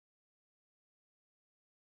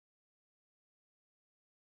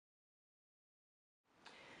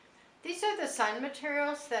These are the sun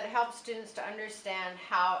materials that help students to understand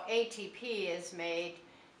how ATP is made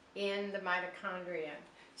in the mitochondrion.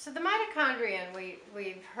 So the mitochondrion,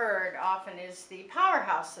 we've heard often, is the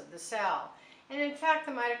powerhouse of the cell. And in fact,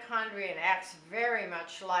 the mitochondrion acts very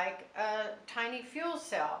much like a tiny fuel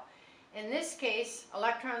cell. In this case,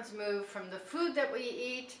 electrons move from the food that we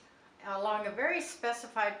eat along a very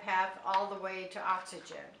specified path all the way to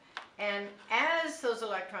oxygen. And as those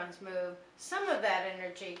electrons move, some of that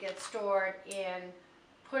energy gets stored in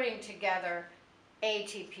putting together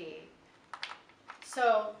ATP.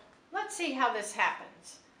 So let's see how this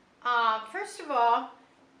happens. First of all,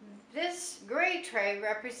 this gray tray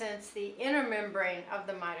represents the inner membrane of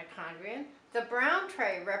the mitochondrion. The brown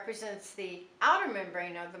tray represents the outer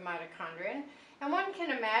membrane of the mitochondrion. And one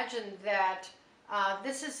can imagine that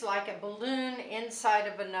this is like a balloon inside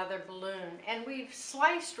of another balloon, and we've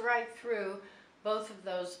sliced right through both of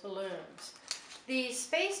those balloons. The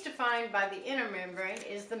space defined by the inner membrane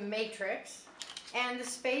is the matrix, and the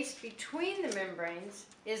space between the membranes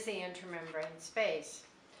is the intermembrane space.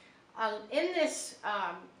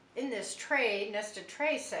 In this tray, nested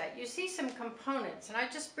tray set, you see some components, and I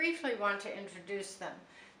just briefly want to introduce them.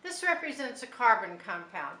 This represents a carbon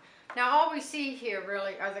compound. Now all we see here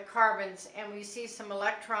really are the carbons, and we see some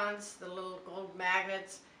electrons, the little gold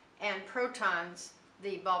magnets, and protons,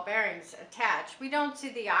 the ball bearings, attached. We don't see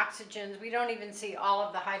the oxygens, we don't even see all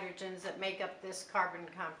of the hydrogens that make up this carbon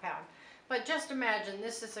compound. But just imagine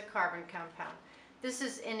this is a carbon compound. This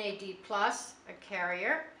is NAD+, a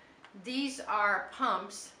carrier. These are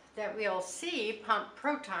pumps that we'll see pump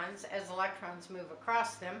protons as electrons move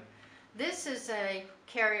across them. This is a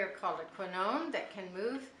carrier called a quinone that can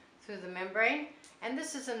move through the membrane, and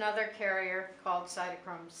this is another carrier called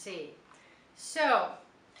cytochrome C. So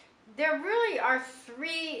there really are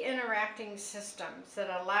three interacting systems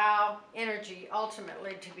that allow energy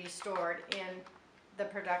ultimately to be stored in the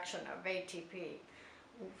production of ATP.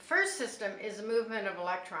 First system is the movement of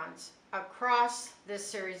electrons across this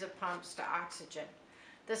series of pumps to oxygen.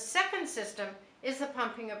 The second system is the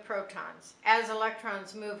pumping of protons. As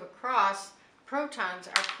electrons move across, protons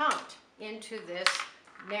are pumped into this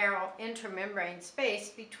narrow intermembrane space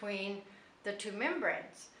between the two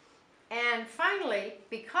membranes. And finally,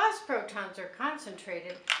 because protons are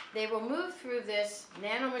concentrated, they will move through this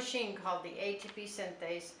nanomachine called the ATP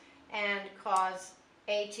synthase and cause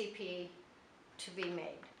ATP to be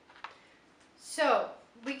made. So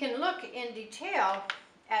we can look in detail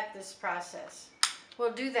at this process.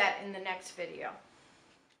 We'll do that in the next video.